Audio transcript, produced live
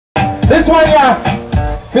this one, yeah.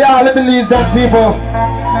 For all the Belizean people.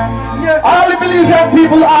 Yeah. All the Belizean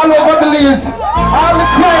people all over Belize. All the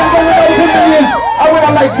crime going on in Belize. I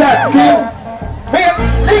wouldn't like that, see? Man,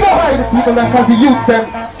 Nego Heights people then, cause the youth them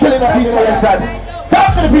killing the people like that.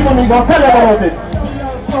 Talk to the people, Nego, tell them about it.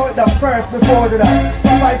 Slow it down first before we do that.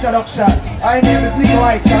 From my introduction, my name is NEGO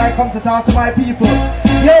HIGHTS and I come to talk to my people.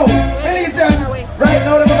 Yo, Belizean, right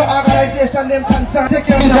now the organization them concerned. Take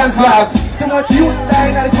your flags. Too much youth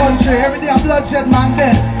dying in the country. Every day a bloodshed man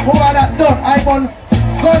dead. Who are that done? I gun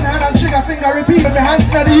hand and trigger finger repeat with my hands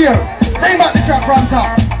in the air. Bring back the track from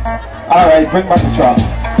top. Alright, bring back the track.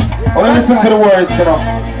 I want to listen to the words, you know.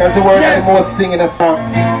 Because the words are the most thing in a song.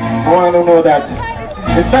 I want to know that.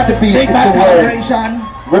 It's not the beat, it's the word.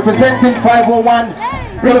 Representing 501.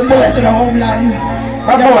 Reaching to the homeland.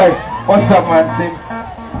 My boy, what's up, man? Sim?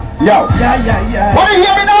 Yo. Yeah. Wanna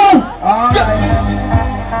hear me now?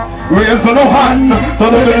 Raise no hand to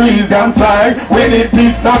the Belizean flag. We need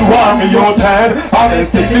peace, not war, me youth head.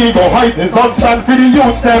 Honesty, Nego Heights is not stand for the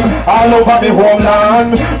youth them all over the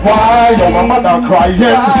homeland. Why you a mother crying?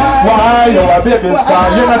 Why you a baby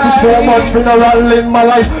crying? I see so much funeral in my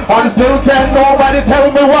life and still can't nobody tell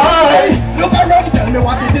me why. Look around, tell me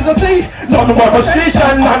what it is to see. Nothing but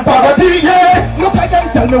frustration and poverty, yeah. Look again,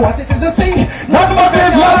 tell me what it is to see. Nothing but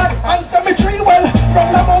graveyard and cemetery. Well, from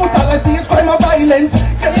the mouth, all I see is crime and violence.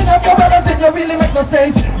 Killing of your brothers, it don't really make no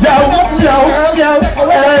sense.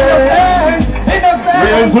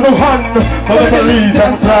 Raise no hand for the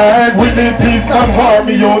Belizean flag. We need peace, not war,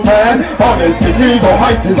 me youth man. Honesty, Nego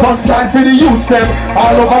Heights is on stand for the youth them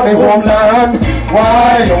all over the homeland.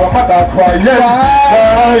 Why you a mother crying?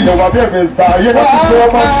 Why you a baby's dying? I see so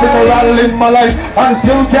much funeral in my life and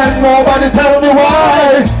still can't nobody tell me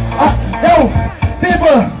why. Yo,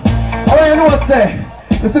 people, I want you to know what's there.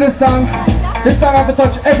 Listen to this song. This song have to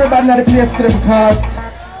touch everybody in the place today because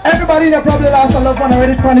everybody in there probably lost a loved one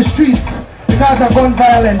already on the streets because of gun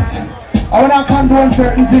violence. I want to condone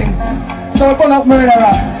certain things. So we're going to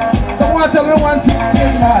murderer. So I want to tell you one thing.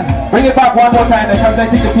 Bring it back one more time because I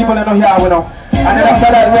think the people don't hear we know. And then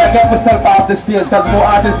after that we'll get myself off the stage because no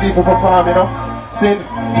artists need to perform, you know. See?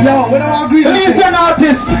 Yo, we don't agree. Belizean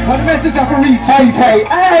artists. What message have to reach? Hey,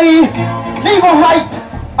 Nego Heights.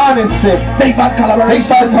 Honesty. Big bad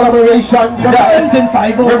collaboration. Representing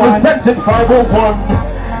 501.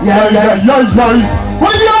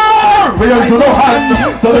 We are to the hand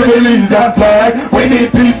to the Belizean flag. We need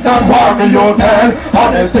peace, not war, me youth man.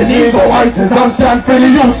 Honesty, Nego Heights is on stand for the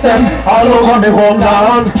youth them all over the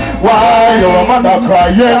homeland. Why you a mother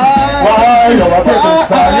crying? Why you a baby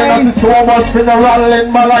crying? I see so much funeral in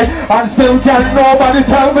my life and still can't nobody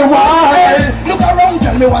tell me why. Look around,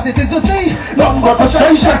 tell me what it is to see. None but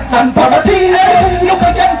frustration and poverty. Look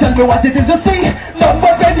again, tell me what it is to see. None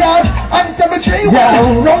but graveyards and cemetery.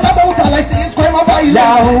 Well, round about all I see is crime and violence.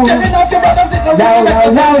 Killing off your brothers in the really make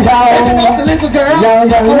no sense. Killing off the little girls.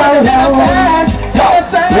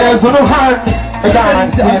 There's no hand.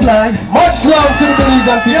 Much love to the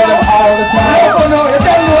Belizean people all the time. No, you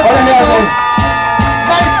don't know.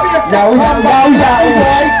 Yeah, we have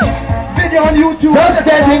video on YouTube. Just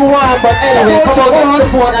getting one, but anyway, come on, let's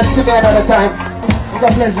support us together at a time. It's a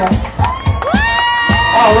pleasure.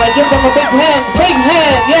 Alright, give them a big hand,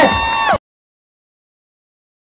 yes.